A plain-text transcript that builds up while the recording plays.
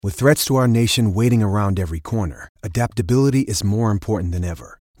With threats to our nation waiting around every corner, adaptability is more important than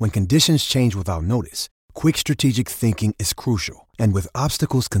ever. When conditions change without notice, quick strategic thinking is crucial. And with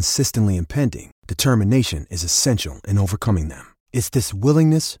obstacles consistently impending, determination is essential in overcoming them. It's this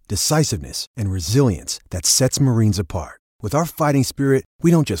willingness, decisiveness, and resilience that sets Marines apart. With our fighting spirit, we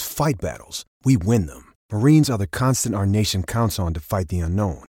don't just fight battles, we win them. Marines are the constant our nation counts on to fight the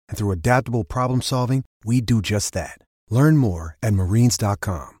unknown. And through adaptable problem solving, we do just that. Learn more at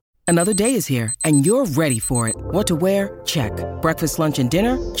marines.com. Another day is here, and you're ready for it. What to wear? Check. Breakfast, lunch, and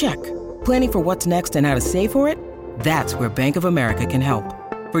dinner? Check. Planning for what's next and how to save for it? That's where Bank of America can help.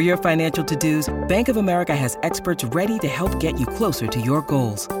 For your financial to-dos, Bank of America has experts ready to help get you closer to your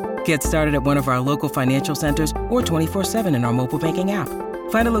goals. Get started at one of our local financial centers or 24/7 in our mobile banking app.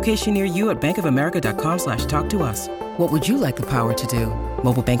 Find a location near you at bankofamerica.com/talktous. What would you like the power to do?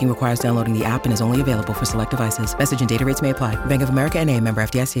 Mobile banking requires downloading the app and is only available for select devices. Message and data rates may apply. Bank of America N.A., member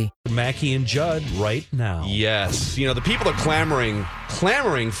FDIC. Mackey and Judd right now. Yes. You know, the people are clamoring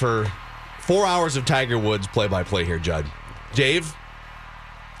for 4 hours of Tiger Woods play-by-play here, Judd. Dave?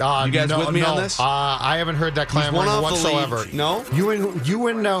 You guys with me on this? I haven't heard that clamoring whatsoever. No? You and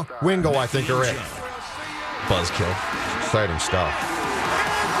Wingo, I think, are it. Buzzkill. Exciting stuff.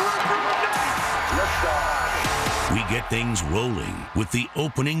 We get things rolling with the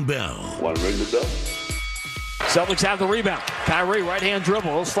opening bell. Want to ring the bell? Celtics have the rebound. Kyrie, right-hand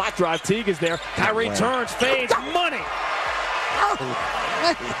dribble. Slot drive. Teague is there. Kyrie turns, fades, money.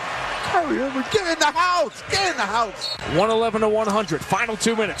 Kyrie Irving, get in the house. Get in the house. 111-100. Final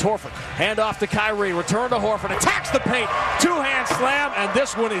 2 minutes. Horford, hand off to Kyrie. Return to Horford. Attacks the paint. Two-hand slam, and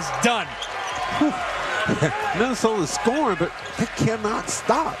this one is done. Minnesota's scoring, but they cannot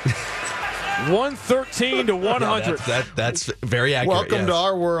stop. 113-100. That's very accurate. Welcome to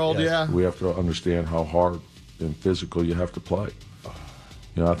our world, yeah. We have to understand how hard and physical you have to play.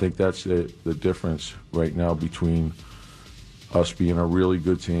 You know, I think that's the difference right now between us being a really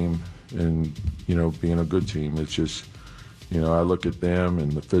good team and, you know, being a good team. It's just, you know, I look at them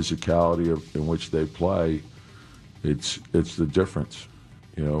and the physicality in which they play. It's the difference.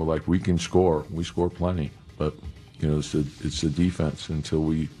 You know, like we can score. We score plenty, but you know, it's the defense. Until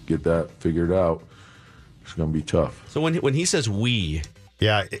we get that figured out, it's going to be tough. So when he says we,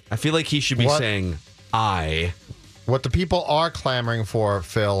 yeah, I feel like he should be saying I. What the people are clamoring for,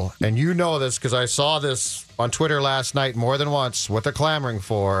 Phil, and you know this because I saw this on Twitter last night more than once, what they're clamoring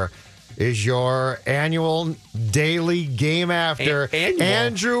for is your annual daily game after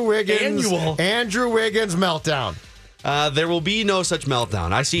Andrew Wiggins meltdown. There will be no such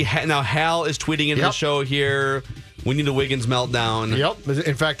meltdown. I see now Hal is tweeting into the show here. We need a Wiggins meltdown. Yep.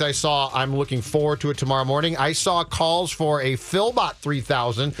 In fact, I'm looking forward to it tomorrow morning. I saw calls for a Philbot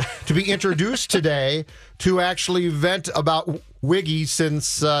 3000 to be introduced today to actually vent about Wiggy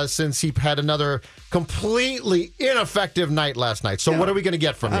since he had another completely ineffective night last night. So what are we going to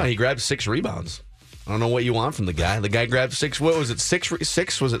get from him? He grabbed 6 rebounds. I don't know what you want from the guy. The guy grabbed 6. What was it? 6?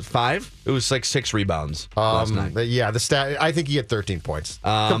 Was it 5? It was like 6 rebounds last night. Yeah, the stat. I think he had 13 points.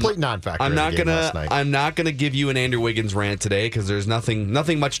 Complete non-factor. I'm not gonna give you an Andrew Wiggins rant today because there's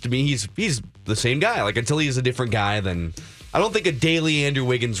nothing much to me. He's the same guy. Like until he's a different guy, then I don't think a daily Andrew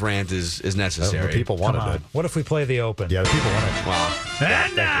Wiggins rant is necessary. The people wanted it. What if we play the Open? Yeah, the people want it. Wow.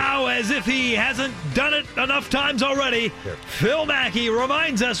 And now, as if he hasn't done it enough times already, Phil Mackey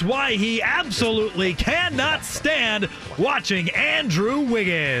reminds us why he absolutely cannot stand watching Andrew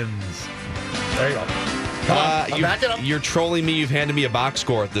Wiggins. There you go. Come on, back it up. You're trolling me. You've handed me a box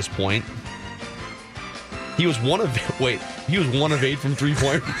score at this point. He was one of 8 from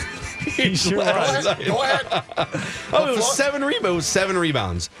 3-point. He sure was. Go ahead. It was 7 rebounds. It was 7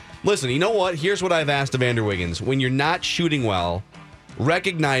 rebounds. Listen, you know what? Here's what I've asked of Andrew Wiggins. When you're not shooting well,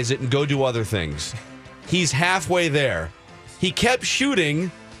 recognize it and go do other things. He's halfway there. He kept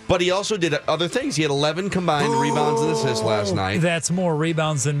shooting, but he also did other things. He had 11 combined rebounds and assists last night. That's more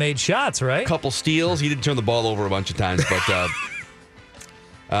rebounds than made shots, right? A couple steals. He did turn the ball over a bunch of times, but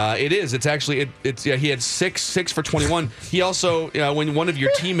it is. It's actually. He had 6 for 21. He also, when one of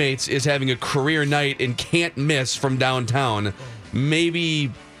your teammates is having a career night and can't miss from downtown,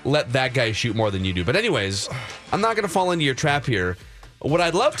 maybe let that guy shoot more than you do. But anyways, I'm not going to fall into your trap here. What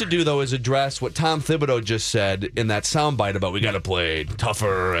I'd love to do, though, is address what Tom Thibodeau just said in that soundbite about we got to play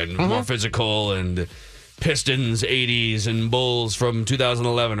tougher and more physical and Pistons 80s and Bulls from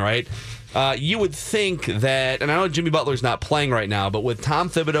 2011, right? You would think that, and I know Jimmy Butler's not playing right now, but with Tom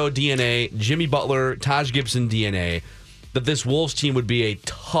Thibodeau DNA, Jimmy Butler, Taj Gibson DNA, that this Wolves team would be a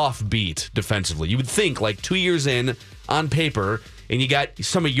tough beat defensively. You would think, like 2 years in, on paper, and you got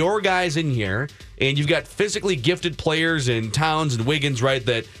some of your guys in here, and you've got physically gifted players in Towns and Wiggins, right,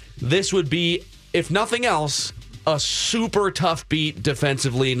 that this would be, if nothing else, a super tough beat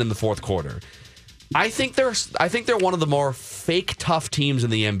defensively and in the fourth quarter. I think they're one of the more fake tough teams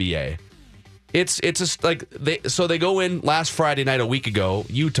in the NBA. It's just like they go in last Friday night a week ago,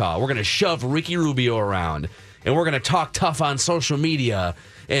 Utah. We're going to shove Ricky Rubio around, and we're going to talk tough on social media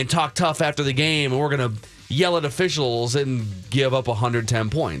and talk tough after the game, and we're going to yell at officials and give up 110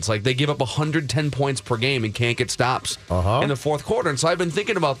 points. Like, they give up 110 points per game and can't get stops in the fourth quarter. And so I've been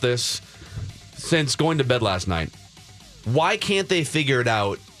thinking about this since going to bed last night. Why can't they figure it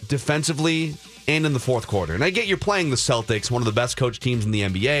out defensively and in the fourth quarter? And I get you're playing the Celtics, one of the best coached teams in the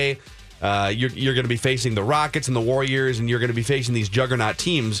NBA. You're going to be facing the Rockets and the Warriors, and you're going to be facing these juggernaut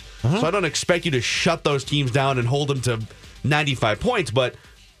teams. So I don't expect you to shut those teams down and hold them to 95 points. But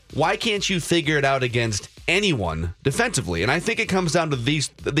why can't you figure it out against anyone defensively? And I think it comes down to these.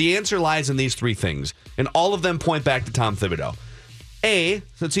 The answer lies in these three things, and all of them point back to Tom Thibodeau.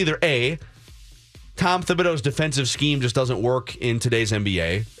 So it's either A, Tom Thibodeau's defensive scheme just doesn't work in today's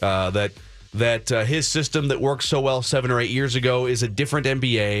NBA. That his system that worked so well 7 or 8 years ago is a different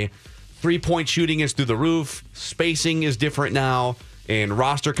NBA. 3-point shooting is through the roof. Spacing is different now, and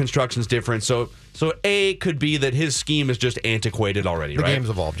roster construction is different. So A could be that his scheme is just antiquated already. The right? game's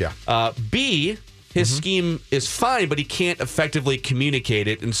evolved, yeah. B, his scheme is fine, but he can't effectively communicate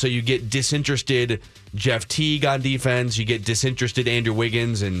it, and so you get disinterested Jeff Teague on defense. You get disinterested Andrew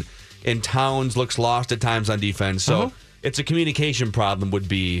Wiggins, and Towns looks lost at times on defense. So it's a communication problem would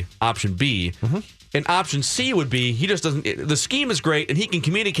be option B. And option C would be he just doesn't. The scheme is great and he can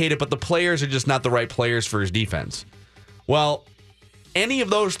communicate it, but the players are just not the right players for his defense. Well, any of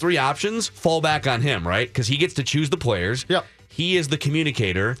those three options fall back on him, right? Because he gets to choose the players. Yep. He is the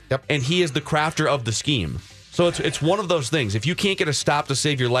communicator. Yep. And he is the crafter of the scheme. So it's one of those things. If you can't get a stop to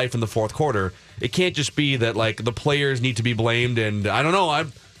save your life in the fourth quarter, it can't just be that like the players need to be blamed. And I don't know.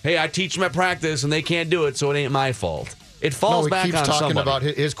 I teach them at practice and they can't do it, so it ain't my fault. It falls back on somebody. He keeps talking about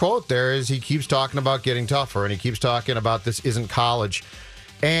his quote there is he keeps talking about getting tougher, and he keeps talking about this isn't college.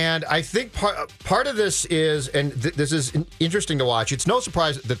 And I think part of this is, and this is interesting to watch, it's no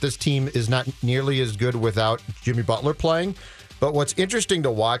surprise that this team is not nearly as good without Jimmy Butler playing. But what's interesting to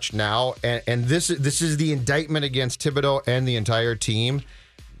watch now, and this is the indictment against Thibodeau and the entire team,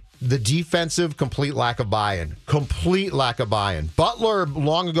 the defensive complete lack of buy-in. Complete lack of buy-in. Butler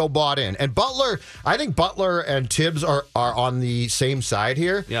long ago bought in. And Butler, I think Butler and Tibbs are on the same side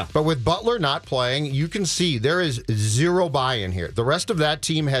here. Yeah. But with Butler not playing, you can see there is zero buy-in here. The rest of that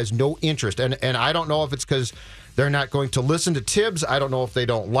team has no interest. And I don't know if it's because they're not going to listen to Tibbs. I don't know if they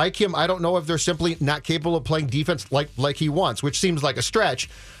don't like him. I don't know if they're simply not capable of playing defense like he wants, which seems like a stretch.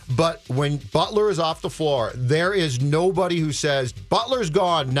 But when Butler is off the floor, there is nobody who says, Butler's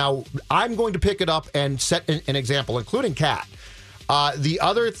gone, now I'm going to pick it up and set an example, including Cat. The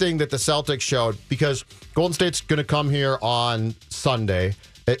other thing that the Celtics showed, because Golden State's going to come here on Sunday.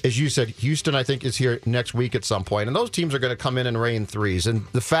 As you said, Houston, I think, is here next week at some point, and those teams are going to come in and rain threes. And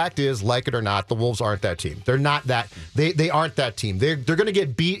the fact is, like it or not, the Wolves aren't that team. They're not that. They aren't that team. They're going to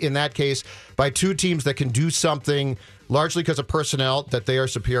get beat in that case by two teams that can do something largely because of personnel that they are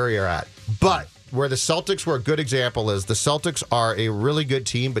superior at. But where the Celtics were a good example is the Celtics are a really good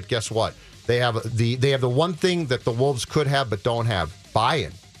team, but guess what? They have the one thing that the Wolves could have but don't have: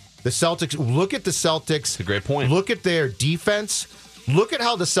 buy-in. The Celtics, look at the Celtics. That's a great point. Look at their defense. Look at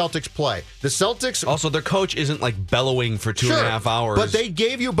how the Celtics play. The Celtics also, their coach isn't like bellowing for 2.5 hours. But they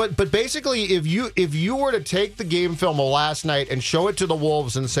gave you, but basically, if you were to take the game film of last night and show it to the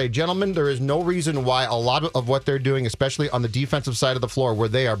Wolves and say, gentlemen, there is no reason why a lot of what they're doing, especially on the defensive side of the floor, where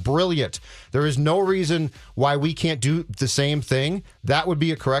they are brilliant, there is no reason why we can't do the same thing. That would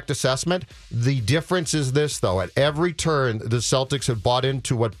be a correct assessment. The difference is this, though: at every turn, the Celtics have bought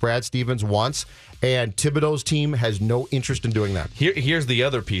into what Brad Stevens wants. And Thibodeau's team has no interest in doing that. Here's the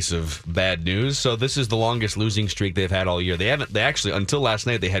other piece of bad news. So this is the longest losing streak they've had all year. They actually, until last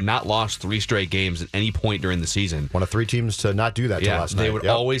night, they had not lost 3 straight games at any point during the season. One of 3 teams to not do that till last night. They would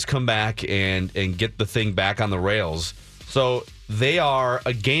always come back and get the thing back on the rails. So they are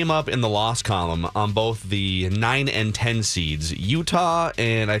a game up in the loss column on both the 9 and 10 seeds. Utah,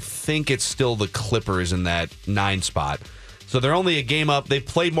 and I think it's still the Clippers in that 9 spot. So they're only a game up. They've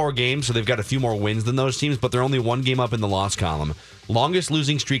played more games, so they've got a few more wins than those teams, but they're only 1 game up in the loss column. Longest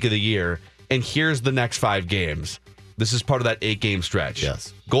losing streak of the year, and here's the next 5 games. This is part of that 8-game stretch.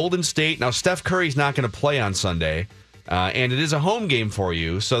 Yes. Golden State. Now, Steph Curry's not going to play on Sunday, and it is a home game for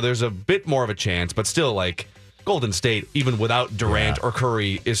you, so there's a bit more of a chance, but still, like, Golden State, even without Durant or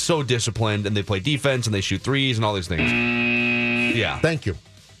Curry, is so disciplined, and they play defense, and they shoot threes, and all these things. Yeah. Thank you.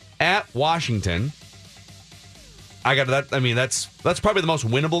 At Washington, I got that. I mean, that's probably the most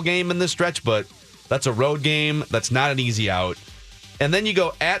winnable game in this stretch, but that's a road game. That's not an easy out. And then you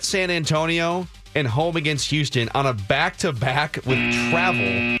go at San Antonio and home against Houston on a back-to-back with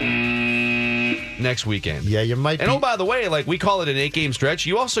travel next weekend. Yeah, you might. And oh, by the way, like we call it an 8-game stretch.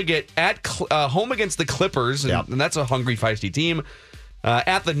 You also get at home against the Clippers, and that's a hungry, feisty team.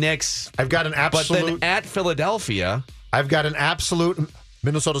 At the Knicks, I've got an absolute. But then at Philadelphia, I've got an absolute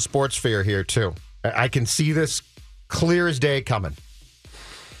Minnesota sports fear here too. I can see this clear as day coming.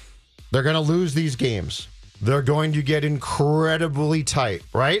 They're going to lose these games. They're going to get incredibly tight,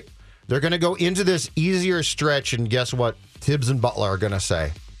 right? They're going to go into this easier stretch, and guess what? Tibbs and Butler are going to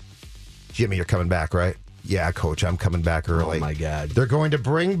say, Jimmy, you're coming back, right? Yeah, coach, I'm coming back early. Oh, my God. They're going to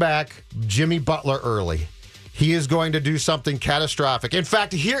bring back Jimmy Butler early. He is going to do something catastrophic. In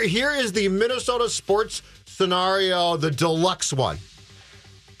fact, here is the Minnesota sports scenario, the deluxe one.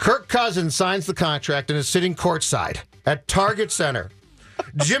 Kirk Cousins signs the contract and is sitting courtside at Target Center.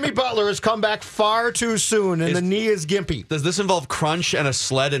 Jimmy Butler has come back far too soon, and the knee is gimpy. Does this involve crunch and a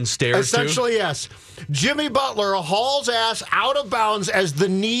sled and stairs, Essentially, yes. Jimmy Butler hauls ass out of bounds as the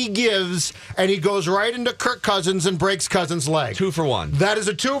knee gives, and he goes right into Kirk Cousins and breaks Cousins' leg. 2 for 1. That is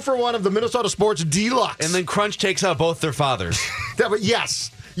a 2 for 1 of the Minnesota Sports Deluxe. And then crunch takes out both their fathers.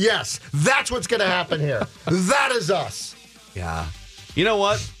 Yes, that's what's going to happen here. That is us. Yeah. You know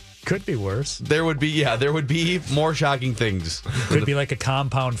what? Could be worse. There would be more shocking things. Could be like a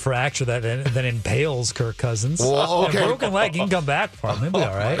compound fracture that then impales Kirk Cousins. Well, okay. A broken leg, he can come back from. He'll be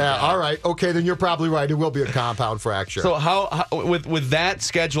all right. Yeah, all right. Okay, then you're probably right. It will be a compound fracture. So how with that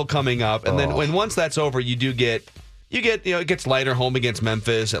schedule coming up, and then once that's over, you get it gets lighter home against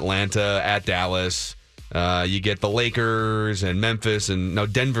Memphis, Atlanta, at Dallas. You get the Lakers and Memphis, and no,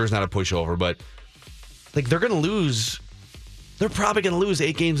 Denver's not a pushover, but like they're going to lose. They're probably going to lose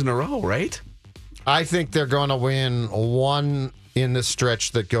 8 games in a row, right? I think they're going to win one in the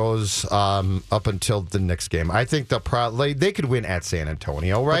stretch that goes up until the next game. I think they could win at San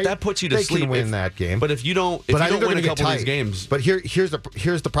Antonio, right? But that puts you to sleep. They can win that game. But if you don't win a couple of these games. But here's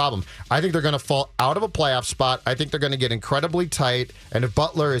the problem. I think they're going to fall out of a playoff spot. I think they're going to get incredibly tight. And if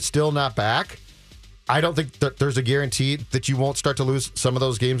Butler is still not back, I don't think that there's a guarantee that you won't start to lose some of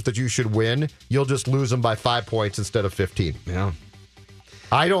those games that you should win. You'll just lose them by 5 points instead of 15. Yeah.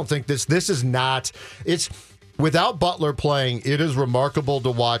 I don't think this is not. It's without Butler playing, it is remarkable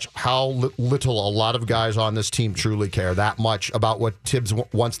to watch how little a lot of guys on this team truly care that much about what Tibbs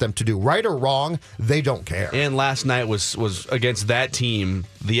wants them to do. Right or wrong, they don't care. And last night was against that team,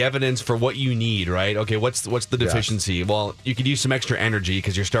 the evidence for what you need, right? Okay, what's the deficiency? Yes. Well, you could use some extra energy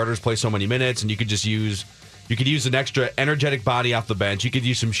because your starters play so many minutes, and you could use an extra energetic body off the bench. You could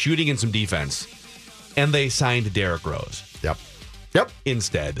use some shooting and some defense. And they signed Derrick Rose. Yep.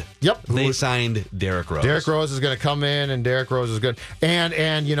 Instead. Yep. They signed Derrick Rose. Derrick Rose is going to come in, and Derrick Rose is good.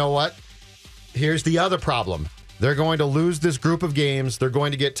 And you know what? Here's the other problem. They're going to lose this group of games. They're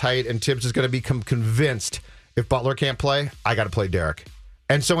going to get tight, and Tibbs is going to become convinced if Butler can't play, I got to play Derrick.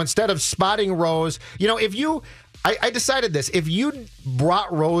 And so instead of spotting Rose, I decided this. If you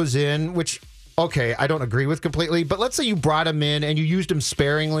brought Rose in, which, okay, I don't agree with completely, but let's say you brought him in and you used him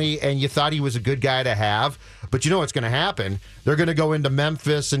sparingly and you thought he was a good guy to have, but you know what's going to happen? They're going to go into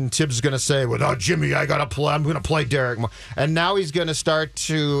Memphis and Tibbs is going to say, without Jimmy, I'm going to play Derrick. And now it's going to start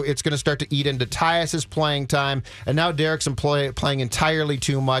to eat into Tyus's playing time, and now Derrick's playing entirely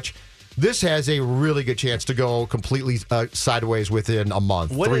too much. This has a really good chance to go completely sideways within a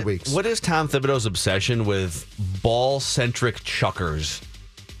month, 3 weeks. What is Tom Thibodeau's obsession with ball-centric chuckers?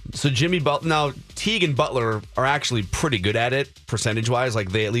 So Jimmy Butler, now Teague and Butler are actually pretty good at it percentage-wise.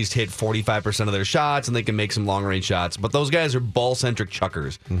 Like they at least hit 45% of their shots, and they can make some long-range shots. But those guys are ball-centric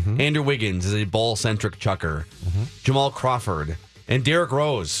chuckers. Mm-hmm. Andrew Wiggins is a ball-centric chucker. Mm-hmm. Jamal Crawford. And Derrick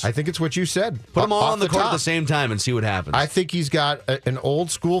Rose. I think it's what you said. Put them all on the court at the same time and see what happens. I think he's got an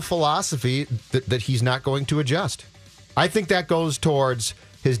old school philosophy that he's not going to adjust. I think that goes towards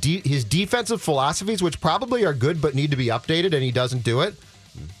his defensive philosophies, which probably are good but need to be updated, and he doesn't do it.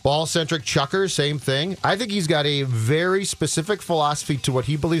 Ball-centric chuckers, same thing. I think he's got a very specific philosophy to what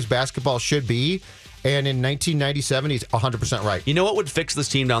he believes basketball should be, and in 1997, he's 100% right. You know what would fix this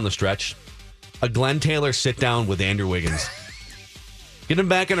team down the stretch? A Glenn Taylor sit-down with Andrew Wiggins. Get them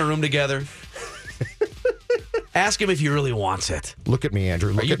back in a room together. Ask him if he really wants it. Look at me,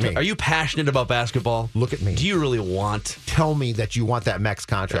 Andrew. Look at me. Are you passionate about basketball? Look at me. Do you really want? Tell me that you want that max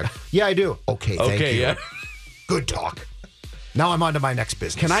contract. Yeah, I do. Okay, thank you. Yeah. Good talk. Now I'm on to my next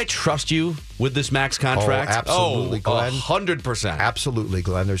business. Can I trust you with this max contract? Absolutely, Glenn. 100%. Absolutely,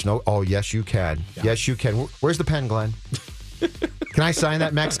 Glenn. There's no... Oh, yes, you can. Yeah. Yes, you can. Where's the pen, Glenn? Can I sign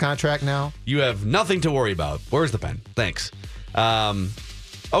that max contract now? You have nothing to worry about. Where's the pen? Thanks.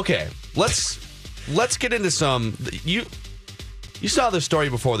 Okay, let's get into some. You saw this story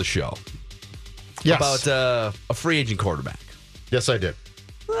before the show. Yes. About a free agent quarterback. Yes, I did.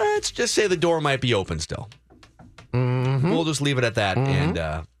 Let's just say the door might be open still. We'll just leave it at that,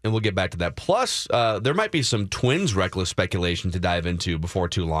 and we'll get back to that. Plus, there might be some Twins reckless speculation to dive into before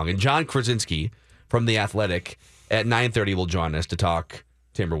too long. And John Krasinski from The Athletic at 9:30 will join us to talk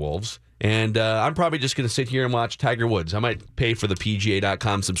Timberwolves. And I'm probably just going to sit here and watch Tiger Woods. I might pay for the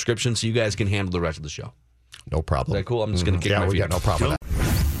PGA.com subscription so you guys can handle the rest of the show. No problem. Is that cool? I'm just going to kick my feet. Yeah, we got no problem with that.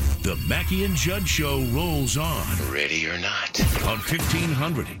 The Mackey and Judd Show rolls on. Ready or not. On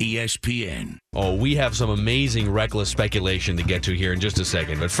 1500 ESPN. Oh, we have some amazing reckless speculation to get to here in just a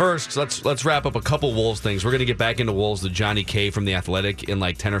second. But first, let's wrap up a couple Wolves things. We're going to get back into Wolves with Johnny K from The Athletic in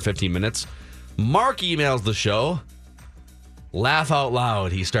like 10 or 15 minutes. Mark emails the show. Laugh out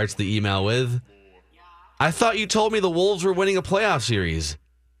loud, he starts the email with. I thought you told me the Wolves were winning a playoff series.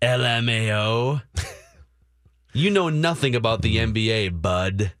 LMAO. You know nothing about the NBA,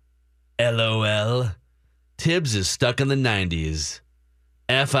 bud. LOL. Tibbs is stuck in the 90s.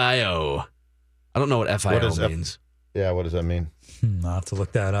 FIO. I don't know what FIO means. What does that mean? I'll have to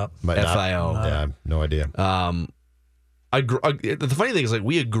look that up. FIO. Yeah, no idea. The funny thing is, like,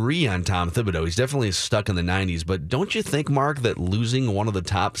 we agree on Tom Thibodeau. He's definitely stuck in the 90s. But don't you think, Mark, that losing one of the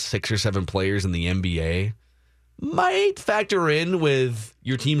top 6 or 7 players in the NBA might factor in with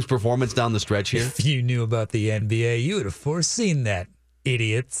your team's performance down the stretch here? If you knew about the NBA, you would have foreseen that,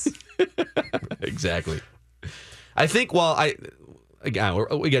 idiots. Exactly. I think, we got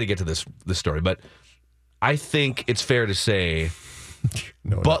to get to this story, but I think it's fair to say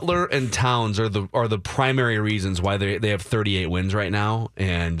Butler and Towns are the primary reasons why they have 38 wins right now,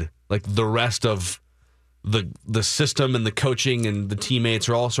 and like the rest of the system and the coaching and the teammates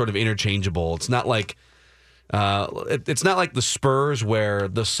are all sort of interchangeable. It's not like the Spurs where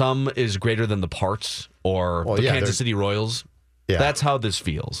the sum is greater than the parts, or the Kansas City Royals. Yeah. That's how this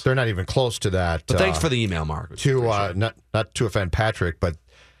feels. They're not even close to that. But thanks for the email, Mark. Not to offend Patrick, but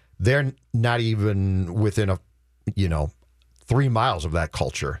they're not even within 3 miles of that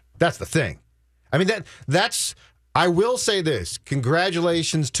culture. That's the thing. I mean, that's. I will say this: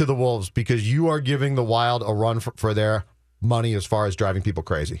 congratulations to the Wolves, because you are giving the Wild a run for their money as far as driving people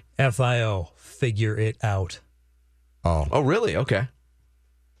crazy. FIO, figure it out. Oh, really? Okay.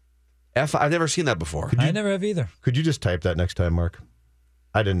 I've never seen that before. I never have either. Could you just type that next time, Mark?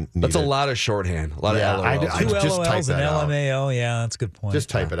 I didn't need That's a lot of shorthand. A lot of LOLs. Two LOLs and LMAO. Yeah, that's a good point. Just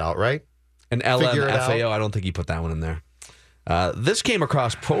type it out, right? And LMFAO, I don't think he put that one in there. This came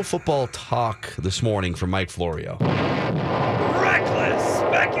across Pro Football Talk this morning from Mike Florio. Reckless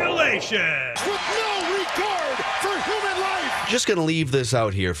speculation. With no regard for human life. Just going to leave this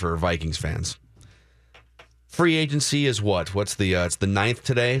out here for Vikings fans. Free agency is what? It's the 9th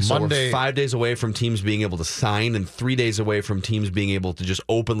today. So Monday. We're 5 days away from teams being able to sign, and 3 days away from teams being able to just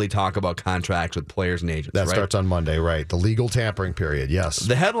openly talk about contracts with players and agents. That starts on Monday, right? The legal tampering period, yes.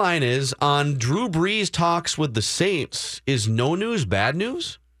 The headline is, on Drew Brees talks with the Saints, is no news bad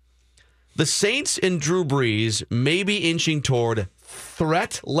news? The Saints and Drew Brees may be inching toward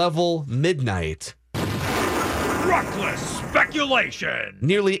threat level midnight. Reckless speculation.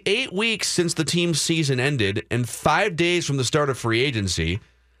 Nearly 8 weeks since the team's season ended and 5 days from the start of free agency,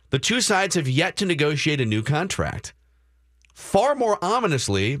 the two sides have yet to negotiate a new contract. Far more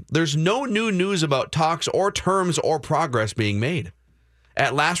ominously, there's no new news about talks or terms or progress being made.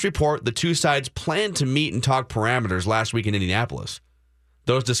 At last report, the two sides planned to meet and talk parameters last week in Indianapolis.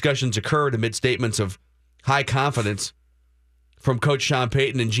 Those discussions occurred amid statements of high confidence from Coach Sean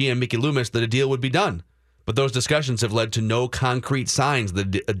Payton and GM Mickey Loomis that a deal would be done. But those discussions have led to no concrete signs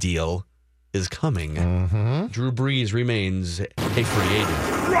that a deal is coming. Mm-hmm. Drew Brees remains a free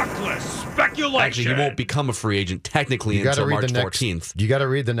agent. Reckless speculation. Actually, he won't become a free agent technically until March 14th. You got to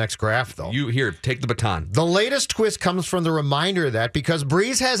read the next graph, though. Here, take the baton. The latest twist comes from the reminder that because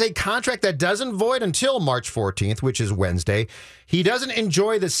Brees has a contract that doesn't void until March 14th, which is Wednesday, he doesn't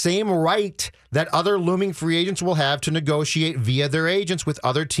enjoy the same right that other looming free agents will have to negotiate via their agents with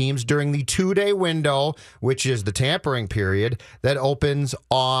other teams during the 2-day window, which is the tampering period, that opens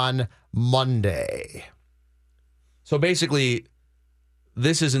on Monday. So basically,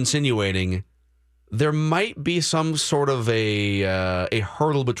 this is insinuating there might be some sort of a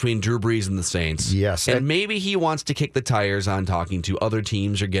hurdle between Drew Brees and the Saints. Yes. And maybe he wants to kick the tires on talking to other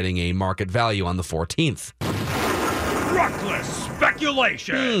teams or getting a market value on the 14th. Reckless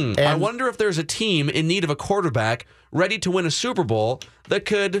speculation. I wonder if there's a team in need of a quarterback ready to win a Super Bowl that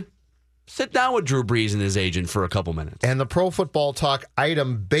could sit down with Drew Brees and his agent for a couple minutes. And the Pro Football Talk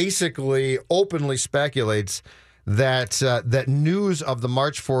item basically openly speculates that that news of the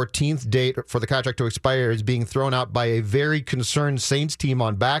March 14th date for the contract to expire is being thrown out by a very concerned Saints team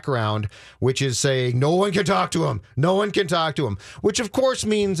on background, which is saying no one can talk to him. No one can talk to him. Which, of course,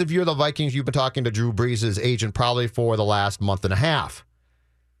 means if you're the Vikings, you've been talking to Drew Brees' agent probably for the last month and a half.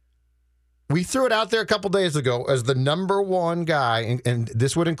 We threw it out there a couple days ago as the number one guy, and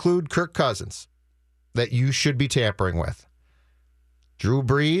this would include Kirk Cousins, that you should be tampering with. Drew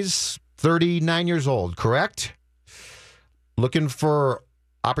Brees, 39 years old, correct? Looking for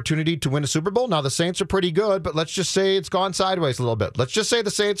opportunity to win a Super Bowl. Now, the Saints are pretty good, but let's just say it's gone sideways a little bit. Let's just say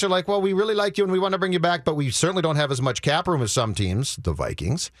the Saints are like, well, we really like you and we want to bring you back, but we certainly don't have as much cap room as some teams, the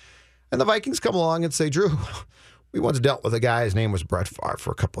Vikings. And the Vikings come along and say, Drew, we once dealt with a guy, his name was Brett Favre,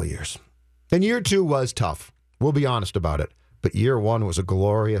 for a couple of years. And year 2 was tough. We'll be honest about it. But year 1 was a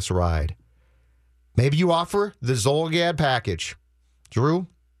glorious ride. Maybe you offer the Zolgad package. Drew,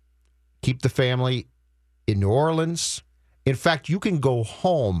 keep the family in New Orleans. In fact, you can go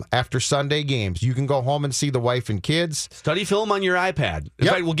home after Sunday games. You can go home and see the wife and kids. Study film on your iPad. In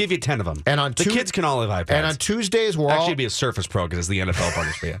fact, we'll give you 10 of them. And on the kids can all have iPads. And on Tuesdays, we'll actually be a Surface Pro because it's the NFL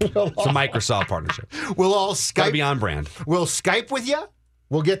partnership. It's a Microsoft partnership. We'll all Skype. Gotta be on brand. We'll Skype with you.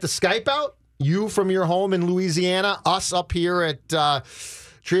 We'll get the Skype out. You from your home in Louisiana. Us up here at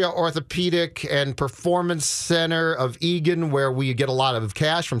Trio Orthopedic and Performance Center of Eagan, where we get a lot of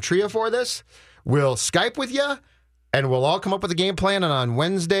cash from Trio for this. We'll Skype with you. And we'll all come up with a game plan, and on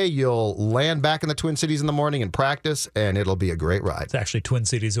Wednesday, you'll land back in the Twin Cities in the morning and practice, and it'll be a great ride. It's actually Twin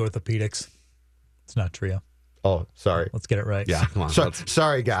Cities Orthopedics. It's not Trio. Oh, sorry. Let's get it right. Yeah, come on.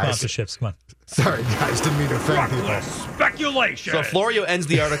 Sorry, guys. Sponsorships, come on. Sorry, guys. Didn't mean to offend people. Speculation. So Florio ends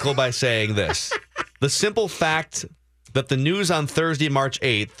the article by saying this. The simple fact that the news on Thursday, March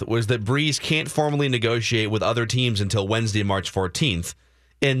 8th, was that Brees can't formally negotiate with other teams until Wednesday, March 14th,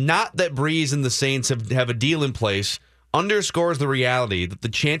 and not that Brees and the Saints have a deal in place, underscores the reality that the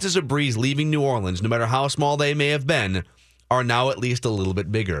chances of Brees leaving New Orleans, no matter how small they may have been, are now at least a little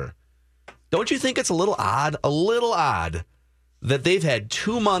bit bigger. Don't you think it's a little odd that they've had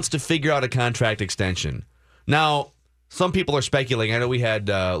 2 months to figure out a contract extension? Now, some people are speculating. I know we had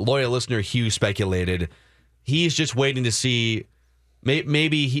loyal listener Hugh speculated. He's just waiting to see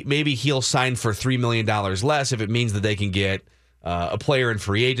maybe he'll sign for $3 million less if it means that they can get a player in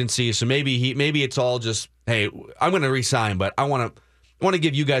free agency. So maybe it's all just, hey, I'm going to re-sign, but I want to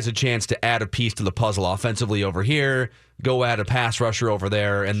give you guys a chance to add a piece to the puzzle offensively over here, go add a pass rusher over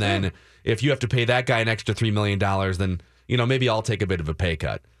there, and then if you have to pay that guy an extra $3 million, then maybe I'll take a bit of a pay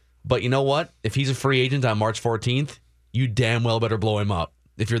cut. But you know what? If he's a free agent on March 14th, you damn well better blow him up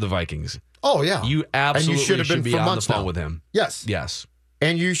if you're the Vikings. Oh, yeah. You absolutely should be on the phone with him. Yes.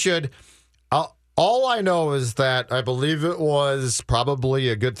 And you should. All I know is that I believe it was probably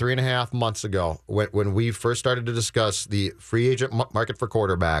a good 3.5 months ago when we first started to discuss the free agent market for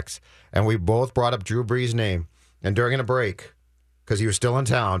quarterbacks, and we both brought up Drew Brees' name. And during a break, because he was still in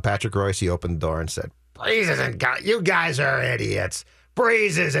town, Patrick Royce opened the door and said, Brees isn't coming. You guys are idiots.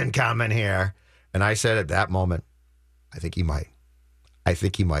 Brees isn't coming here. And I said at that moment, I think he might.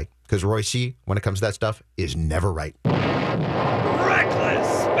 Because Royce, when it comes to that stuff, is never right.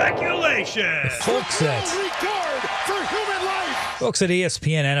 Reckless speculation. Folks at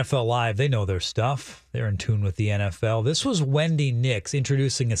ESPN NFL Live, they know their stuff. They're in tune with the NFL. This was Wendy Nix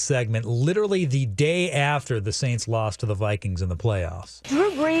introducing a segment literally the day after the Saints lost to the Vikings in the playoffs.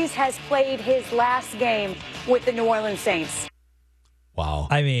 Drew Brees has played his last game with the New Orleans Saints. Wow.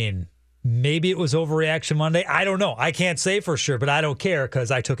 I mean, maybe it was Overreaction Monday. I don't know. I can't say for sure, but I don't care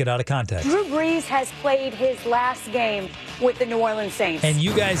because I took it out of context. Drew Brees has played his last game with the New Orleans Saints. And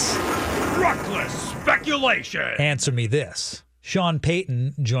you guys... Reckless speculation. Answer me this. Sean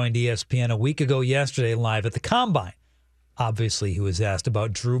Payton joined ESPN a week ago yesterday live at the Combine. Obviously, he was asked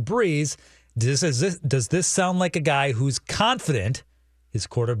about Drew Brees. Does this sound like a guy who's confident his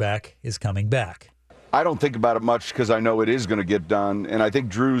quarterback is coming back? I don't think about it much because I know it is going to get done, and I think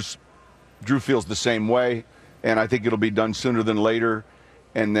Drew feels the same way, and I think it'll be done sooner than later,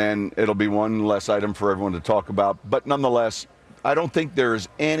 and then it'll be one less item for everyone to talk about. But nonetheless, I don't think there's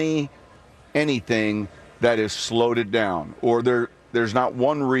anything that has slowed it down, or there's not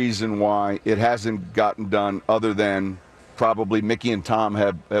one reason why it hasn't gotten done other than probably Mickey and Tom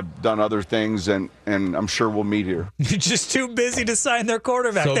have done other things, and I'm sure we'll meet here. You're just too busy to sign their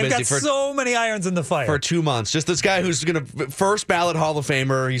quarterback. They've got so many irons in the fire. For 2 months. Just this guy who's going to first ballot Hall of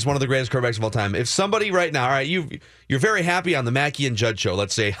Famer. He's one of the greatest quarterbacks of all time. If somebody right now, all right, you're very happy on the Mackey and Judd show,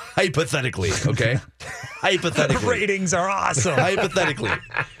 let's say, hypothetically, okay? Hypothetically. The ratings are awesome. Hypothetically.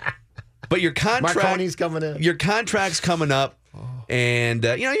 But your contract, Marconi's coming in. Your contract's coming up, and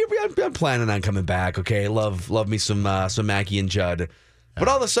I'm planning on coming back. Okay, love me some Mackey and Judd. But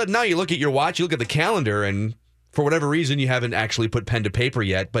all of a sudden now you look at your watch, you look at the calendar, and for whatever reason you haven't actually put pen to paper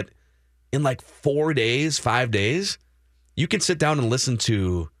yet. But in like 5 days, you can sit down and listen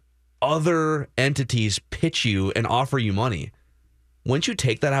to other entities pitch you and offer you money. Once you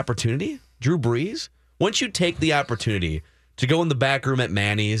take that opportunity, Drew Brees, once you take the opportunity to go in the back room at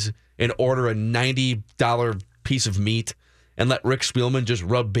Manny's and order a $90 piece of meat and let Rick Spielman just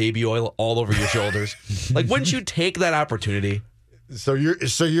rub baby oil all over your shoulders, like once you take that opportunity. So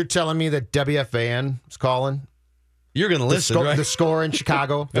you're telling me that WFAN is calling? You're going to listen, right? The Score in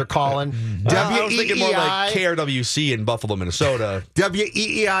Chicago, they're calling. I was thinking more like KRWC in Buffalo, Minnesota.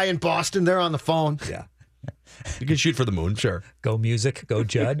 WEEI in Boston, they're on the phone. Yeah. You can shoot for the moon, sure. Go music, go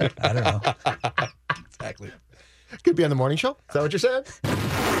Judd. I don't know. Exactly. Could be on the morning show. Is that what you said?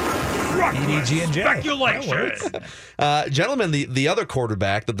 EDG and J. Speculation. Gentlemen, the other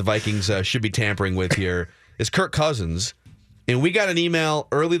quarterback that the Vikings should be tampering with here is Kirk Cousins. And we got an email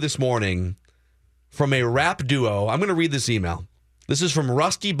early this morning from a rap duo. I'm going to read this email. This is from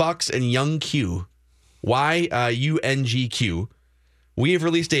Rusty Bucks and Young Q. YUNGQ. We have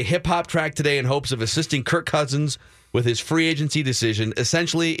released a hip-hop track today in hopes of assisting Kirk Cousins with his free agency decision.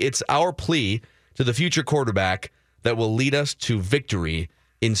 Essentially, it's our plea to the future quarterback that will lead us to victory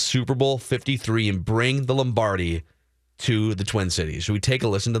in Super Bowl 53 and bring the Lombardi to the Twin Cities. Should we take a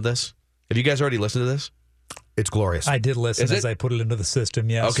listen to this? Have you guys already listened to this? It's glorious. I did listen as I put it into the system,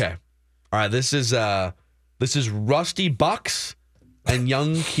 yes. Okay. All right, this is Rusty Bucks and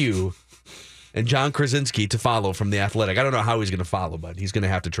Young Q and John Krasinski to follow from The Athletic. I don't know how he's going to follow, but he's going to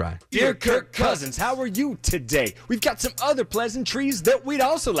have to try. Dear Kirk Cousins, how are you today? We've got some other pleasantries that we'd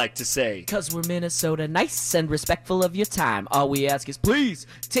also like to say. 'Cause we're Minnesota nice and respectful of your time. All we ask is please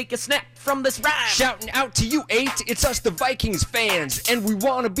take a snap from this rhyme. Shouting out to you 8, it's us the Vikings fans, and we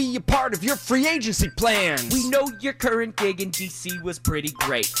want to be a part of your free agency plans. We know your current gig in DC was pretty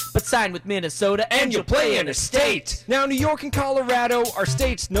great, but sign with Minnesota and you'll play in a state. Now New York and Colorado are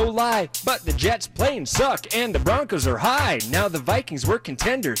states, no lie, but the Jets playing suck and the Broncos are high. Now the Vikings were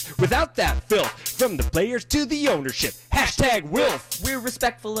contenders without that filth, from the players to the ownership. Hashtag Wilf. We're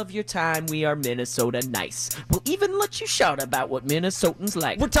respectful of your time, we are Minnesota nice. We'll even let you shout about what Minnesotans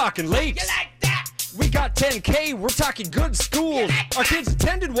like. We're talking lakes. You like that? We got 10K, we're talking good schools. Our kids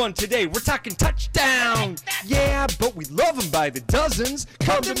attended one today, we're talking touchdown. Yeah, but we love them by the dozens.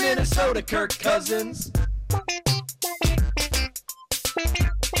 Come to Minnesota, Kirk Cousins.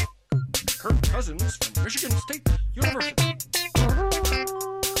 Kirk Cousins from Michigan State University.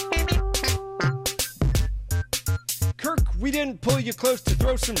 Kirk, we didn't pull you close to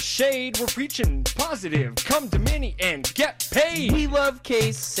throw some shade. We're preaching positive. Come to Minnie and get paid. We love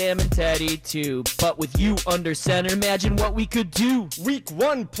Case, Sam, and Teddy too. But with you under center, imagine what we could do. Week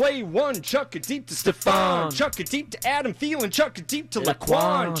 1, play 1. Chuck it deep to Stephon. Chuck it deep to Adam Thielen. Chuck it deep to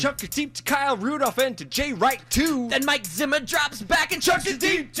Laquan. Chuck it deep to Kyle Rudolph and to Jay Wright too. Then Mike Zimmer drops back and chucks it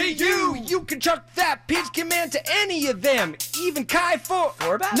deep to you. You can chuck that pitch command to any of them. Even Kai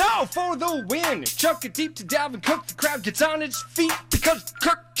for back? No, for the win. Chuck it deep to Dalvin Cook. The crowd gets on its feet because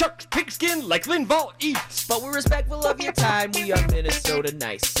Kirk chucks pigskin like Linval eats. But we're respectful of your time. We are Minnesota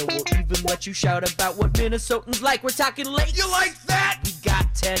nice, so we'll even let you shout about what Minnesotans like. We're talking late. You like that? We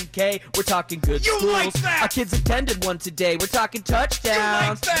got 10K. We're talking good You schools. like that? Our kids attended one today. We're talking touchdowns. You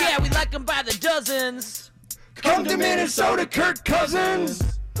like that? Yeah, we like them by the dozens. Come to Minnesota, Kirk Cousins.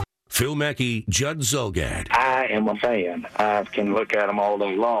 Phil Mackey, Judd Zulgad. I am a fan. I can look at them all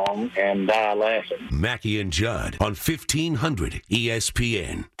day long and die laughing. Mackey and Judd on 1500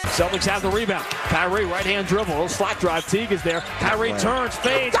 ESPN. Celtics have the rebound. Kyrie, right-hand dribble. Little slot drive. Teague is there. Kyrie turns,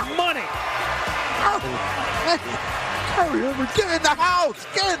 fades, money. Kyrie Irving, get in the house!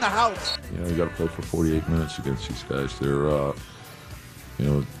 Get in the house! You got to play for 48 minutes against these guys. They're,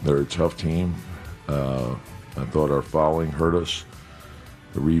 they're a tough team. I thought our fouling hurt us.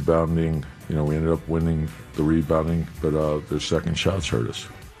 The rebounding, we ended up winning the rebounding, but their second shots hurt us.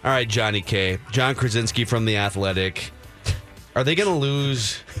 All right, Johnny K. John Krasinski from The Athletic. Are they going to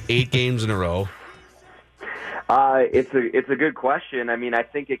lose 8 games in a row? It's a good question. I mean, I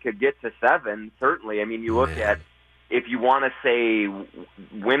think it could get to 7, certainly. I mean, you look at, if you want to say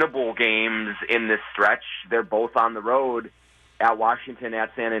winnable games in this stretch, they're both on the road. At Washington,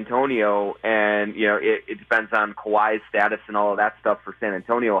 at San Antonio, and it depends on Kawhi's status and all of that stuff for San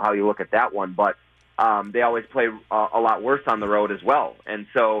Antonio, how you look at that one. But they always play a lot worse on the road as well. And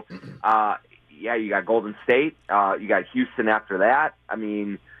so, you got Golden State, you got Houston after that. I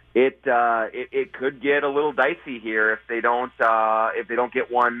mean, it could get a little dicey here if they don't get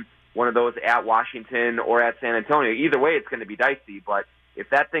one one of those at Washington or at San Antonio. Either way, it's going to be dicey. But if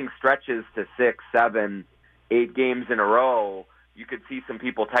that thing stretches to 6, 7, 8 games in a row, you could see some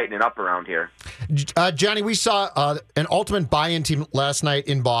people tightening up around here. Johnny, we saw an ultimate buy-in team last night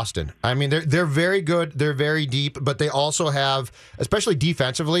in Boston. I mean, they're very good. They're very deep, but they also have, especially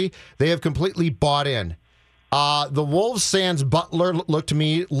defensively, they have completely bought in. The Wolves sans Butler look to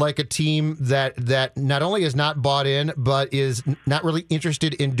me like a team that not only is not bought in, but is not really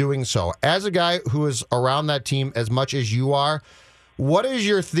interested in doing so. As a guy who is around that team as much as you are, what is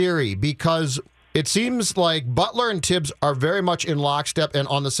your theory? Because it seems like Butler and Tibbs are very much in lockstep and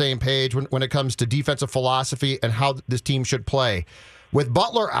on the same page when it comes to defensive philosophy and how this team should play. With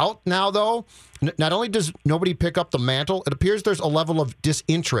Butler out now, though, not only does nobody pick up the mantle, it appears there's a level of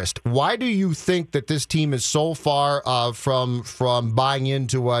disinterest. Why do you think that this team is so far from buying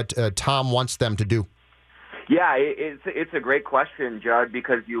into what Tom wants them to do? Yeah, it's a great question, Judd,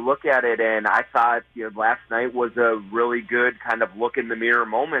 because you look at it, and I thought last night was a really good kind of look in the mirror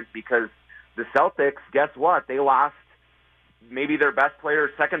moment, because the Celtics, guess what? They lost maybe their best player,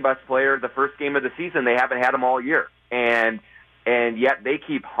 second best player, the first game of the season. They haven't had him all year, and yet they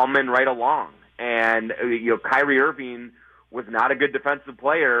keep humming right along. And Kyrie Irving was not a good defensive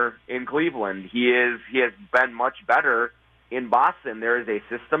player in Cleveland. He has been much better in Boston. There is a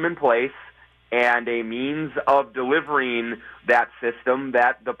system in place and a means of delivering that system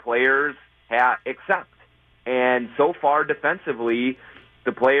that the players accept. And so far, defensively,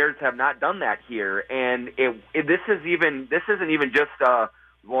 the players have not done that here. And this isn't even just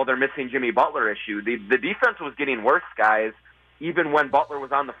they're missing Jimmy Butler issue. The defense was getting worse, guys, even when Butler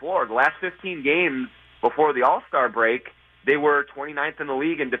was on the floor. The last 15 games before the All-Star break, they were 29th in the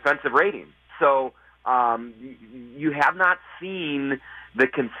league in defensive rating. So you have not seen the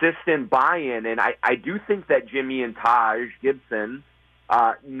consistent buy-in, and I do think that Jimmy and Taj Gibson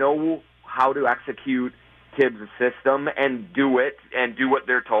know how to execute Tibbs' system and do what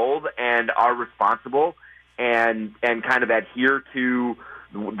they're told and are responsible and kind of adhere to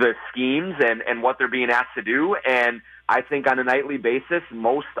the schemes and what they're being asked to do. And I think on a nightly basis,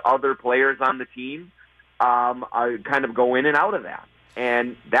 most other players on the team are kind of go in and out of that.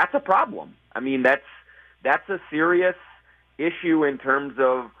 And that's a problem. I mean, that's a serious issue in terms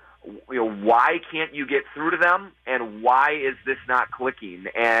of why can't you get through to them and why is this not clicking?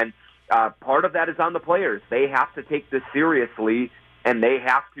 And part of that is on the players. They have to take this seriously, and they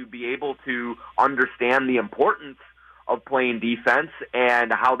have to be able to understand the importance of playing defense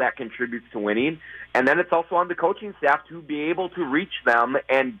and how that contributes to winning. And then it's also on the coaching staff to be able to reach them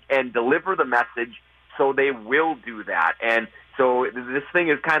and deliver the message so they will do that. And so this thing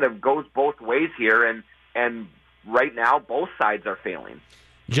is kind of goes both ways here, and right now both sides are failing.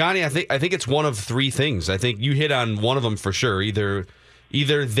 Johnny, I think it's one of three things. I think you hit on one of them for sure. Either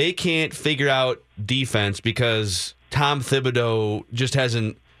they can't figure out defense because Tom Thibodeau just has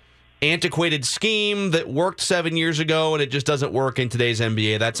an antiquated scheme that worked 7 years ago and it just doesn't work in today's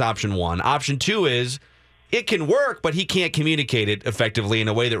NBA. That's option one. Option two is it can work, but he can't communicate it effectively in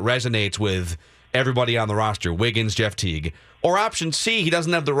a way that resonates with everybody on the roster, Wiggins, Jeff Teague. Or option C, he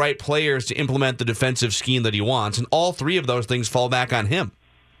doesn't have the right players to implement the defensive scheme that he wants, and all three of those things fall back on him.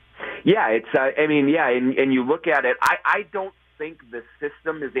 Yeah, and you look at it, I don't think the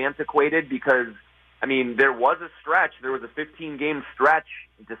system is antiquated because, there was a 15-game stretch,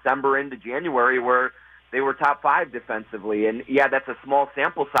 December into January, where they were top 5 defensively. And, yeah, that's a small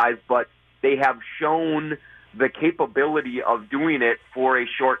sample size, but they have shown the capability of doing it for a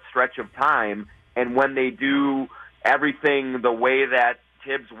short stretch of time. And when they do everything the way that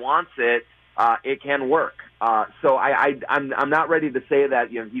Tibbs wants it, it can work. So I'm not ready to say that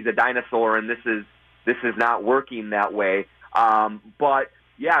he's a dinosaur and this is not working that way. But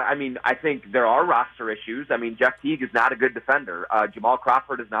yeah, I think there are roster issues. Jeff Teague is not a good defender. Jamal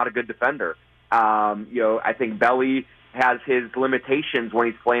Crawford is not a good defender. I think Belly has his limitations when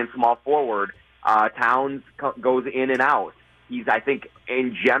he's playing small forward. Towns goes in and out. He's, I think,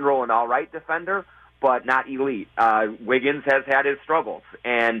 in general an all right defender, but not elite. Wiggins has had his struggles,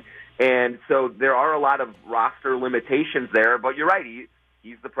 and so there are a lot of roster limitations there. But you're right.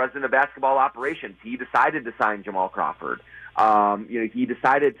 He's the president of basketball operations. He decided to sign Jamal Crawford. He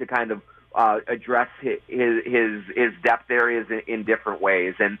decided to kind of address his depth areas in different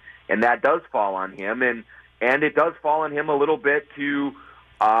ways, and that does fall on him, and it does fall on him a little bit to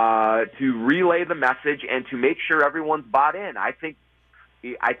relay the message and to make sure everyone's bought in. I think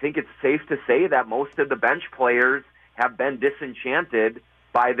it's safe to say that most of the bench players have been disenchanted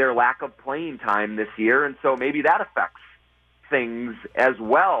by their lack of playing time this year, and so maybe that affects things as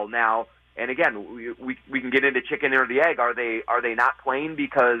well. Now, and again, we can get into chicken or the egg. Are they not playing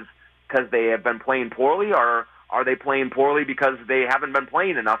because because they have been playing poorly, or are they playing poorly because they haven't been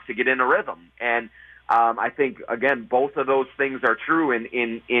playing enough to get in a rhythm? And I think, again, both of those things are true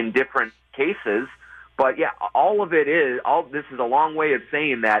in different cases. But, yeah, all this is a long way of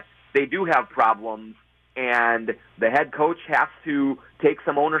saying that they do have problems, and the head coach has to take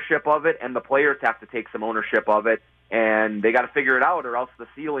some ownership of it, and the players have to take some ownership of it, and they got to figure it out, or else the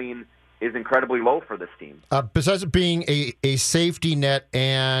ceiling is incredibly low for this team. Besides it being a safety net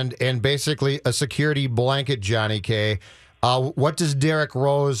and basically a security blanket, Johnny K, what does Derrick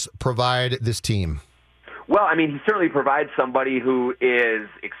Rose provide this team? Well, I mean, he certainly provides somebody who is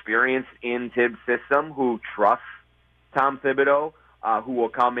experienced in Tibbs' system, who trusts Tom Thibodeau, who will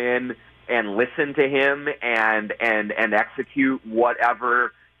come in and listen to him and execute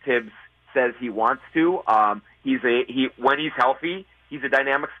whatever Tibbs says he wants to. When he's healthy, he's a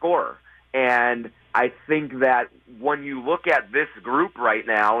dynamic scorer. And I think that when you look at this group right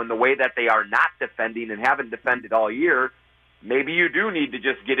now and the way that they are not defending and haven't defended all year, maybe you do need to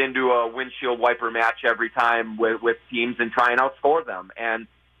just get into a windshield wiper match every time with teams and try and outscore them. And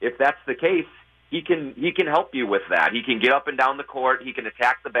if that's the case, he can help you with that. He can get up and down the court. He can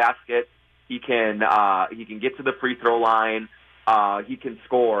attack the basket. He can get to the free throw line. He can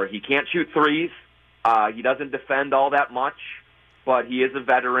score. He can't shoot threes. He doesn't defend all that much, but he is a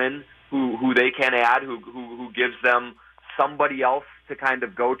veteran who they can add, who gives them somebody else to kind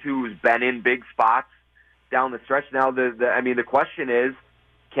of go to who's been in big spots down the stretch. Now, the question is,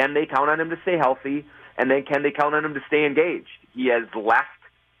 can they count on him to stay healthy, and then can they count on him to stay engaged? He has left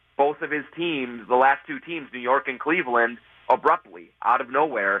both of his teams, the last two teams, New York and Cleveland, abruptly, out of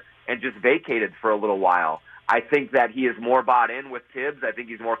nowhere, and just vacated for a little while. I think that he is more bought in with Tibbs. I think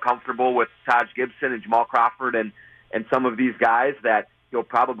he's more comfortable with Taj Gibson and Jamal Crawford and some of these guys that he'll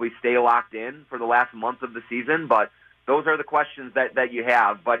probably stay locked in for the last month of the season. But those are the questions that you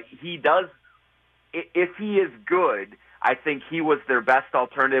have. But he does, if he is good, I think he was their best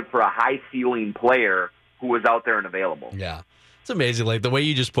alternative for a high-ceiling player who was out there and available. Yeah. It's amazing, like the way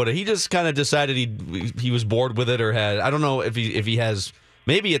you just put it. He just kind of decided he was bored with it, or had, I don't know if he has,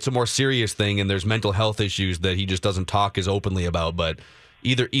 maybe it's a more serious thing and there's mental health issues that he just doesn't talk as openly about. But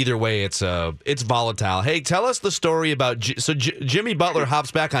either way, it's volatile. Hey, tell us the story about Jimmy Butler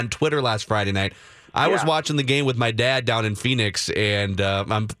hops back on Twitter last Friday night. I was watching the game with my dad down in Phoenix, and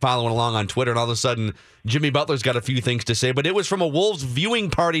I'm following along on Twitter, and all of a sudden, Jimmy Butler's got a few things to say, but it was from a Wolves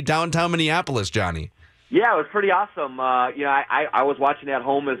viewing party downtown Minneapolis, Johnny. Yeah, it was pretty awesome. I was watching at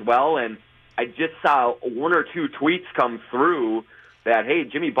home as well, and I just saw one or two tweets come through that, hey,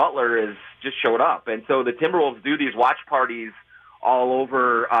 Jimmy Butler has just showed up. And so the Timberwolves do these watch parties all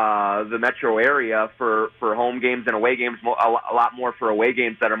over the metro area for home games and away games, a lot more for away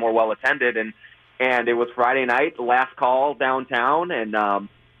games that are more well-attended. And it was Friday night, the last call downtown, and the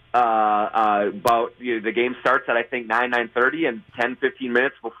game starts at, I think, 9:30, and 10, 15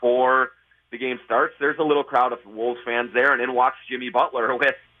 minutes before the game starts, there's a little crowd of Wolves fans there, and in walks Jimmy Butler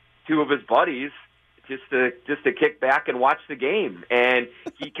with two of his buddies just to kick back and watch the game. And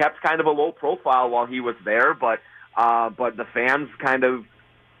he kept kind of a low profile while he was there, but the fans kind of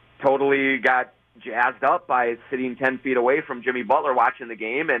totally got jazzed up by sitting 10 feet away from Jimmy Butler watching the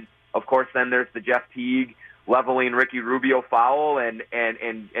game. And of course, then there's the Jeff Teague leveling Ricky Rubio foul, and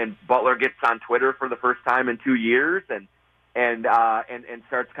Butler gets on Twitter for the first time in 2 years, and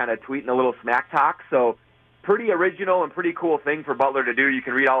starts kind of tweeting a little smack talk. So pretty original and pretty cool thing for Butler to do. You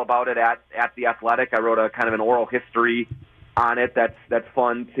can read all about it at The Athletic. I wrote a kind of an oral history on it. That's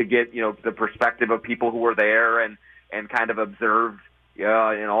fun to get, the perspective of people who were there and kind of observed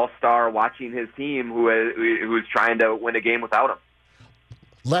an all-star watching his team who's trying to win a game without him.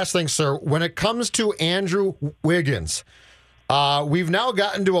 Last thing, sir, when it comes to Andrew Wiggins, we've now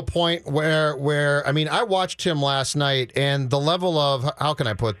gotten to a point where I mean, I watched him last night, and the level of, how can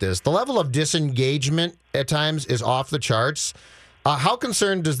I put this? The level of disengagement at times is off the charts. How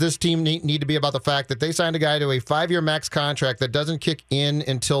concerned does this team need to be about the fact that they signed a guy to a 5-year max contract that doesn't kick in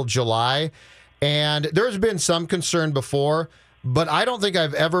until July? And there's been some concern before, but I don't think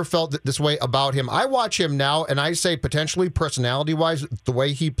I've ever felt this way about him. I watch him now, and I say potentially personality-wise, the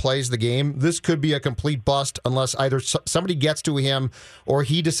way he plays the game, this could be a complete bust unless either somebody gets to him or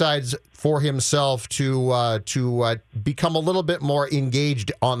he decides for himself to become a little bit more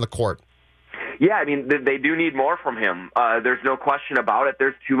engaged on the court. Yeah, I mean, they do need more from him. There's no question about it.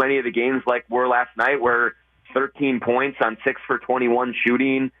 There's too many of the games like were last night where 13 points on 6 for 21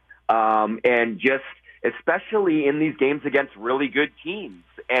 shooting, and just especially in these games against really good teams.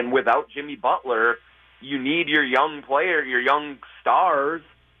 And without Jimmy Butler, you need your young player, your young stars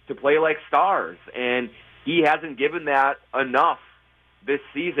to play like stars. And he hasn't given that enough this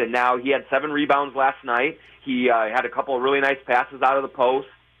season. Now, he had 7 rebounds last night. He had a couple of really nice passes out of the post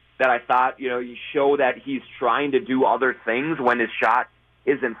that I thought, you show that he's trying to do other things when his shot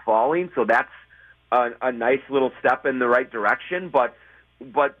isn't falling. So that's a nice little step in the right direction. But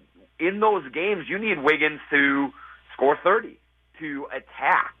in those games, you need Wiggins to score 30, to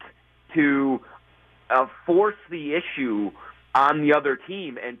attack, to force the issue on the other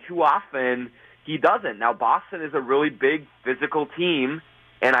team. And too often he doesn't. Now, Boston is a really big physical team,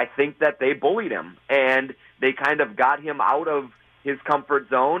 and I think that they bullied him. And they kind of got him out of his comfort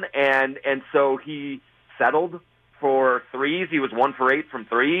zone, and so he settled for threes. He was 1 for 8 from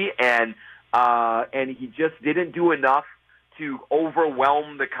 3, and he just didn't do enough to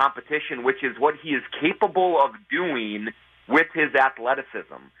overwhelm the competition, which is what he is capable of doing with his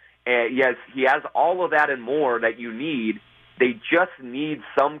athleticism. Yes, he has all of that and more that you need. They just need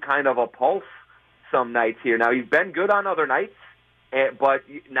some kind of a pulse some nights here. Now, he's been good on other nights, but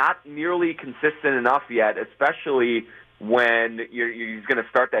not nearly consistent enough yet, especially when he's going to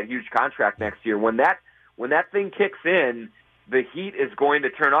start that huge contract next year. When that thing kicks in, the heat is going to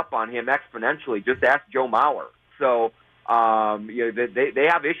turn up on him exponentially. Just ask Joe Mauer. So they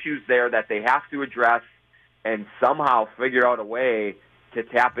have issues there that they have to address and somehow figure out a way to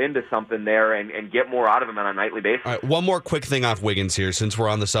tap into something there and get more out of him on a nightly basis. All right, one more quick thing off Wiggins here, since we're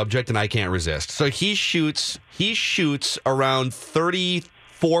on the subject, and I can't resist. So he shoots around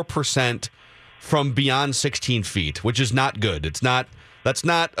 34% from beyond 16 feet, which is not good. That's not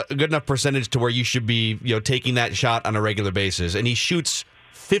a good enough percentage to where you should be, taking that shot on a regular basis. And he shoots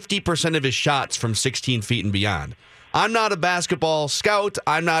 50% of his shots from 16 feet and beyond. I'm not a basketball scout.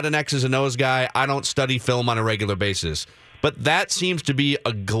 I'm not an X's and O's guy. I don't study film on a regular basis. But that seems to be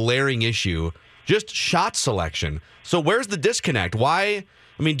a glaring issue, just shot selection. So where's the disconnect? Why?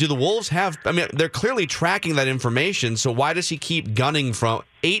 Do the Wolves have – they're clearly tracking that information, so why does he keep gunning from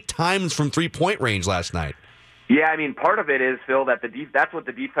 8 times from three-point range last night? Yeah, part of it is, Phil, that that's what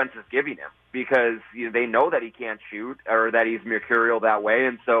the defense is giving him, because they know that he can't shoot or that he's mercurial that way,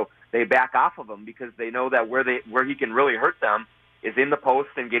 and so they back off of him because they know that where he can really hurt them is in the post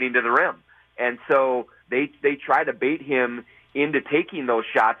and getting to the rim. And so they try to bait him into taking those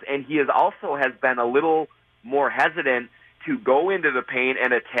shots, and he has been a little more hesitant to go into the paint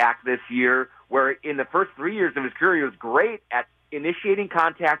and attack this year, where in the first 3 years of his career he was great at initiating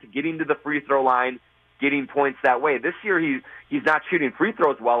contact, getting to the free throw line, getting points that way. This year he's not shooting free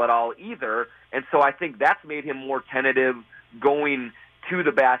throws well at all either, and so I think that's made him more tentative going to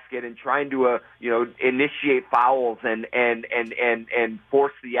the basket and trying to initiate fouls and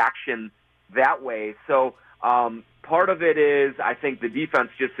force the action that way. So part of it is I think the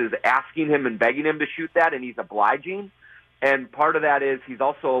defense just is asking him and begging him to shoot that, and he's obliging. And part of that is he's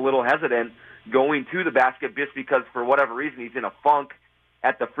also a little hesitant going to the basket just because for whatever reason he's in a funk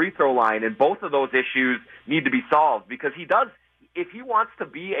at the free throw line. And both of those issues need to be solved because if he wants to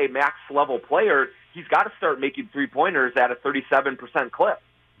be a max level player, he's got to start making 3-pointers at a 37% clip.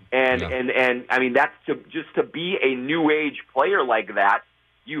 And that's to be a new age player like that,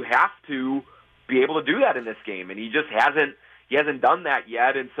 you have to be able to do that in this game, and he just hasn't done that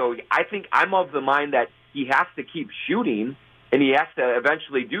yet. And so I think I'm of the mind that he has to keep shooting, and he has to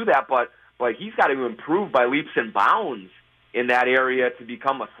eventually do that, but he's got to improve by leaps and bounds in that area to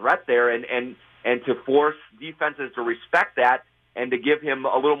become a threat there and to force defenses to respect that and to give him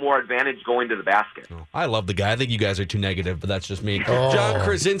a little more advantage going to the basket. I love the guy. I think you guys are too negative, but that's just me. John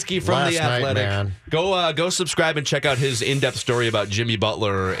Krasinski from The Athletic. Go subscribe and check out his in-depth story about Jimmy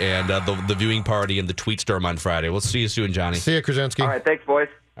Butler and the viewing party and the tweet storm on Friday. We'll see you soon, Johnny. See you, Krasinski. All right, thanks, boys.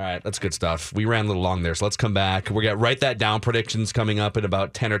 All right, that's good stuff. We ran a little long there, so let's come back. We're going to write that down. Predictions coming up in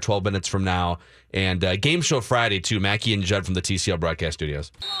about 10 or 12 minutes from now. And Game Show Friday, too. Mackie and Judd from the TCL Broadcast Studios.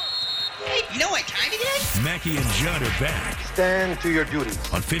 Hey, you know what time it is? Mackie and Judd are back. Stand to your duties.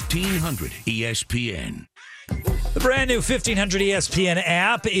 On 1500 ESPN. The brand new 1500 ESPN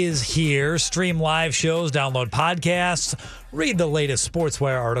app is here. Stream live shows, download podcasts, read the latest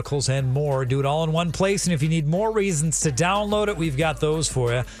SportsWire articles, and more. Do it all in one place. And if you need more reasons to download it, we've got those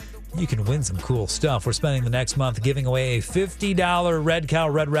for you. You can win some cool stuff. We're spending the next month giving away a $50 Red Cow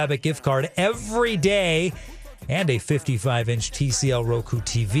Red Rabbit gift card every day and a 55-inch TCL Roku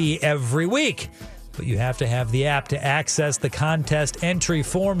TV every week. But you have to have the app to access the contest entry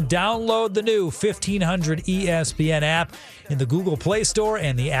form. Download the new 1500 ESPN app in the Google Play Store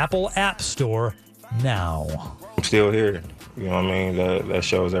and the Apple App Store now. I'm still here. You know what I mean? That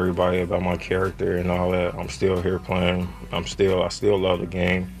shows everybody about my character and all that. I'm still here playing. I still love the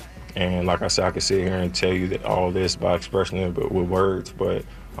game. And like I said, I could sit here and tell you that all this by expressing it but with words, but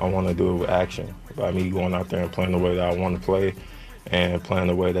I want to do it with action. By me going out there and playing the way that I want to play and playing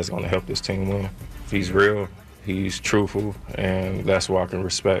the way that's going to help this team win. He's real, he's truthful, and that's what I can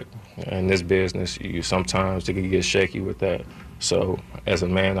respect. In this business, sometimes you can get shaky with that. So as a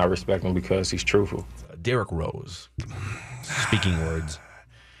man, I respect him because he's truthful. Derrick Rose, speaking words.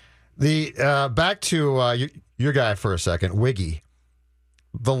 Back to your guy for a second, Wiggy.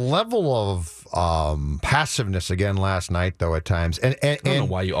 The level of passiveness again last night, though, at times. And I don't know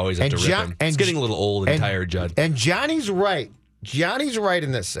why you always have to rip him. It's getting a little old and tired, Judd. And Johnny's right. Johnny's right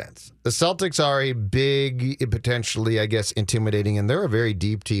in this sense. The Celtics are a big, potentially, I guess, intimidating, and they're a very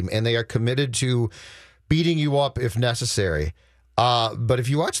deep team, and they are committed to beating you up if necessary. But if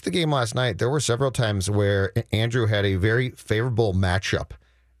you watched the game last night, there were several times where Andrew had a very favorable matchup,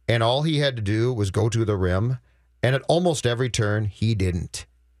 and all he had to do was go to the rim, and at almost every turn, he didn't.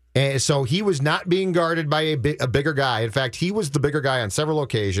 And so he was not being guarded by a bigger guy. In fact, he was the bigger guy on several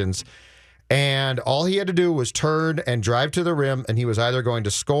occasions. And all he had to do was turn and drive to the rim, and he was either going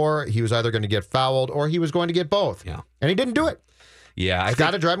to score, he was either going to get fouled, or he was going to get both. Yeah. And he didn't do it. Yeah. It's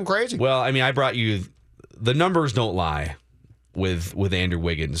got to drive him crazy. Well, I mean, I brought you the numbers don't lie with Andrew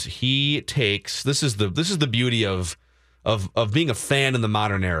Wiggins. He takes this is the beauty of being a fan in the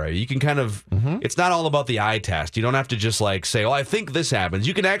modern era. You can kind of it's not all about the eye test. You don't have to just like say, "Oh, I think this happens."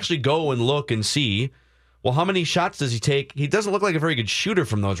 You can actually go and look and see, well, how many shots does he take? He doesn't look like a very good shooter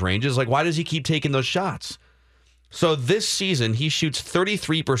from those ranges. Like, why does he keep taking those shots? So this season, he shoots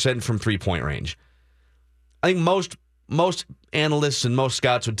 33% from three-point range. I think most analysts and most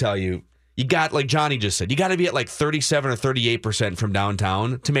scouts would tell you, you got, like Johnny just said, you got to be at like 37 or 38% from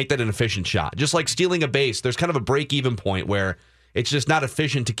downtown to make that an efficient shot. Just like stealing a base, there's kind of a break-even point where it's just not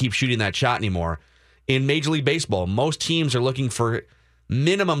efficient to keep shooting that shot anymore. In Major League Baseball, most teams are looking for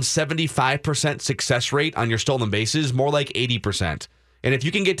minimum 75% success rate on your stolen bases, more like 80%. And if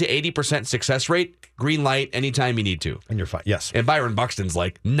you can get to 80% success rate, green light anytime you need to. And you're fine. Yes. And Byron Buxton's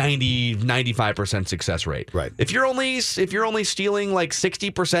like 95% success rate. Right. If you're only stealing like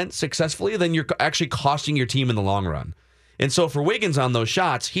 60% successfully, then you're actually costing your team in the long run. And so for Wiggins on those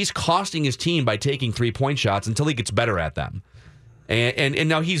shots, he's costing his team by taking 3-point shots until he gets better at them. And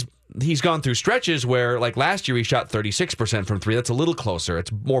now he's gone through stretches where, like last year, he shot 36% from three. That's a little closer.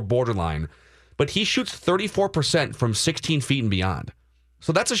 It's more borderline. But he shoots 34% from 16 feet and beyond.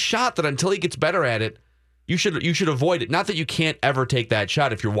 So that's a shot that until he gets better at it, you should avoid it. Not that you can't ever take that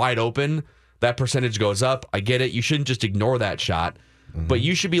shot. If you're wide open, that percentage goes up. I get it. You shouldn't just ignore that shot. But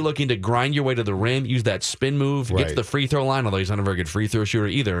you should be looking to grind your way to the rim, use that spin move, get to the free throw line, although he's not a very good free throw shooter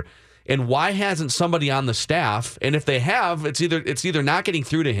either. And why hasn't somebody on the staff, and if they have, it's either not getting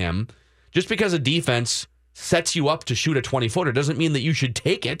through to him. Just because a defense sets you up to shoot a 20-footer doesn't mean that you should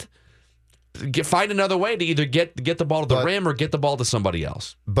take it. Find another way to either get the ball to the rim or get the ball to somebody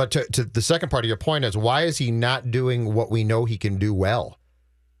else. But to the second part of your point is, why is he not doing what we know he can do well?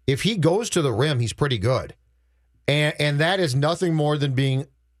 If he goes to the rim, he's pretty good. And that is nothing more than being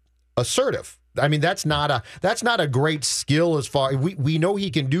assertive. I mean, that's not a great skill as far we know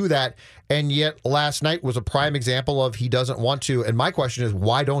he can do that, and yet last night was a prime example of he doesn't want to. And my question is,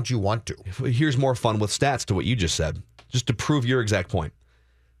 why don't you want to? Here's more fun with stats to what you just said, just to prove your exact point.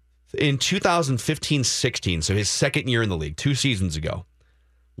 In 2015-16, so his second year in the league, 2 seasons ago,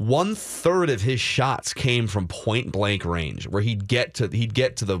 1/3 of his shots came from point blank range, where he'd get to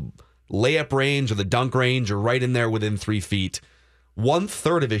the layup range or the dunk range or right in there within 3 feet.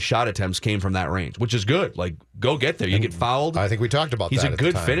 1/3 of his shot attempts came from that range, which is good. Like, go get there. You get fouled. I think we talked about that. He's a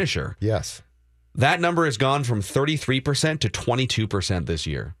good finisher. Yes. That number has gone from 33% to 22% this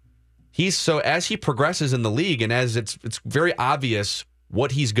year. As he progresses in the league, and as it's very obvious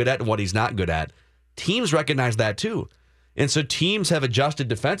what he's good at and what he's not good at, teams recognize that too. And so teams have adjusted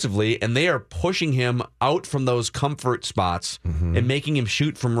defensively, and they are pushing him out from those comfort spots and making him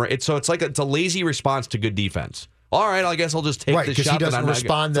shoot from it. So it's a lazy response to good defense. All right, I guess I'll just take the shot. Because he doesn't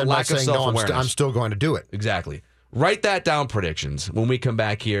respond then by saying, no, I'm still going to do it. Exactly. Write that down, predictions, when we come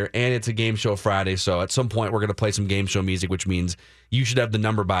back here. And it's a Game Show Friday, so at some point we're going to play some Game Show music, which means you should have the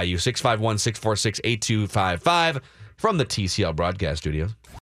number by you, 651-646-8255 from the TCL Broadcast Studios.